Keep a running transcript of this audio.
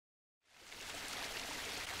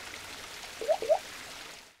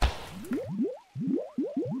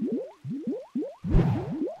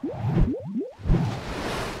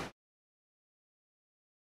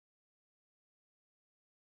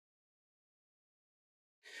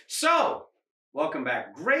So, welcome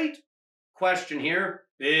back. Great question here.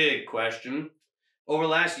 Big question. Over the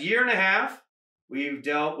last year and a half, we've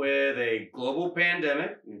dealt with a global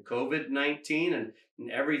pandemic, COVID-19,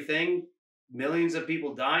 and everything. Millions of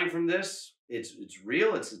people dying from this. It's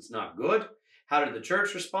real. It's not good. How did the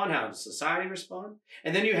church respond? How did society respond?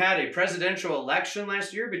 And then you had a presidential election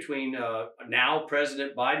last year between now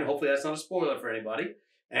President Biden. Hopefully, that's not a spoiler for anybody.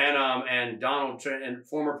 And and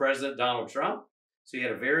former President Donald Trump. So you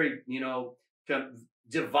had a very, kind of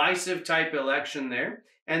divisive type election there.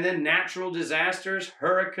 And then natural disasters,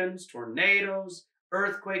 hurricanes, tornadoes,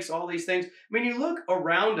 earthquakes, all these things. I mean, you look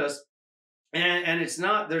around us and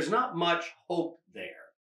there's not much hope there.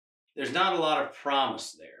 There's not a lot of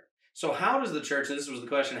promise there. So how does the church, and this was the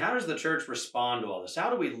question, how does the church respond to all this? How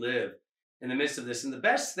do we live in the midst of this? And the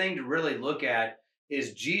best thing to really look at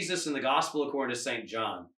is Jesus in the gospel according to St.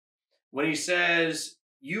 John. When he says,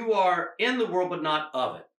 you are in the world, but not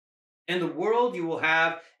of it. In the world you will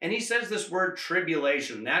have, and he says this word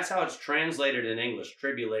tribulation. That's how it's translated in English,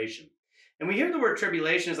 tribulation. And we hear the word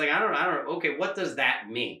tribulation, it's like, I don't know, okay, what does that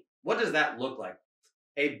mean? What does that look like?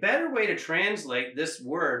 A better way to translate this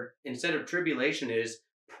word instead of tribulation is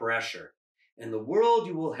pressure. In the world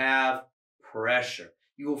you will have pressure.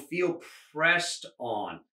 You will feel pressed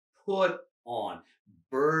on, put on,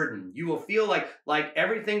 burden. You will feel like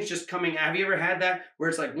everything's just coming. Have you ever had that where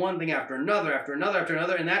it's like one thing after another, after another, after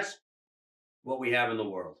another? And that's what we have in the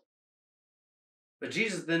world. But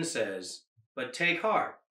Jesus then says, but take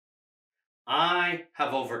heart. I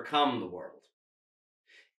have overcome the world.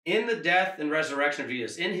 In the death and resurrection of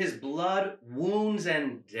Jesus, in his blood, wounds,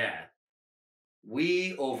 and death,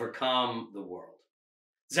 we overcome the world.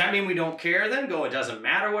 Does that mean we don't care then? It doesn't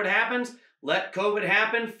matter what happens. Let COVID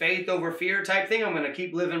happen, faith over fear type thing. I'm going to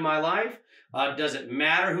keep living my life. Does it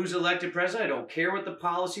matter who's elected president? I don't care what the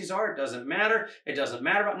policies are. It doesn't matter. It doesn't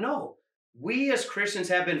matter about, no. We as Christians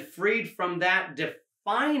have been freed from that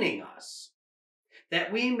defining us,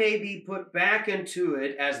 that we may be put back into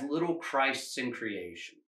it as little Christs in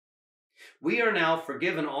creation. We are now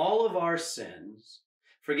forgiven all of our sins,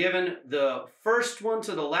 forgiven the first one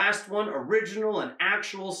to the last one, original and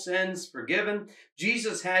actual sins forgiven.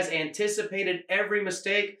 Jesus has anticipated every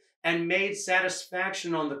mistake and made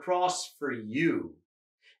satisfaction on the cross for you.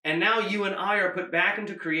 And now you and I are put back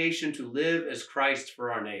into creation to live as Christ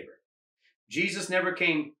for our neighbor. Jesus never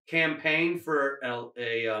campaigned for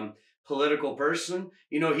a political person.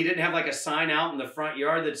 He didn't have like a sign out in the front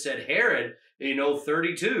yard that said Herod,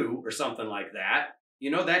 32 or something like that.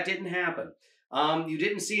 That didn't happen. You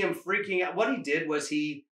didn't see him freaking out. What he did was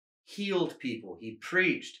he healed people. He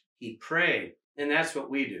preached. He prayed. And that's what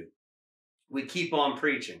we do. We keep on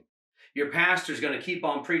preaching. Your pastor's going to keep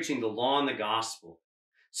on preaching the law and the gospel.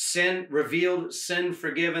 Sin revealed, sin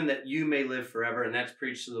forgiven, that you may live forever. And that's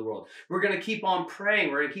preached to the world. We're going to keep on praying.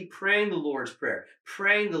 We're going to keep praying the Lord's Prayer,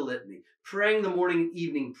 praying the litany, praying the morning and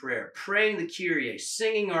evening prayer, praying the Kyrie,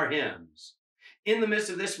 singing our hymns. In the midst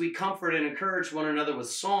of this, we comfort and encourage one another with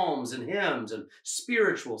psalms and hymns and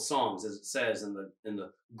spiritual songs, as it says in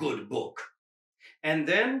the good book. And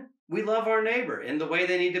then we love our neighbor in the way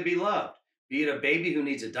they need to be loved. Be it a baby who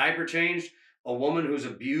needs a diaper change, a woman who's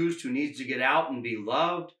abused who needs to get out and be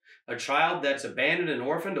loved, a child that's abandoned and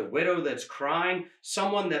orphaned, a widow that's crying,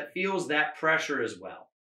 someone that feels that pressure as well.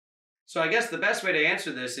 So I guess the best way to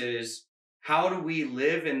answer this is, how do we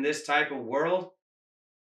live in this type of world?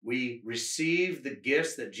 We receive the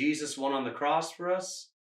gifts that Jesus won on the cross for us,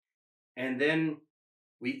 and then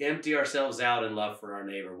we empty ourselves out in love for our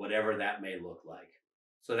neighbor, whatever that may look like.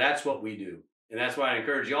 So that's what we do. And that's what I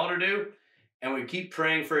encourage y'all to do. And we keep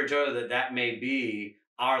praying for each other that may be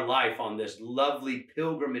our life on this lovely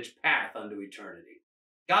pilgrimage path unto eternity.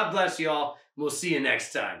 God bless y'all. We'll see you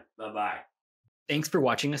next time. Bye-bye. Thanks for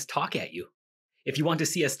watching us talk at you. If you want to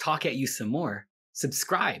see us talk at you some more,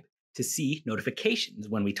 subscribe to see notifications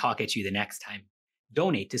when we talk at you the next time.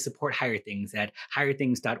 Donate to support Higher Things at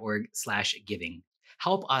higherthings.org/giving.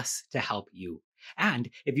 Help us to help you. And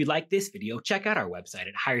if you like this video, check out our website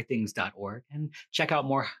at higherthings.org and check out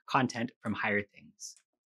more content from Higher Things.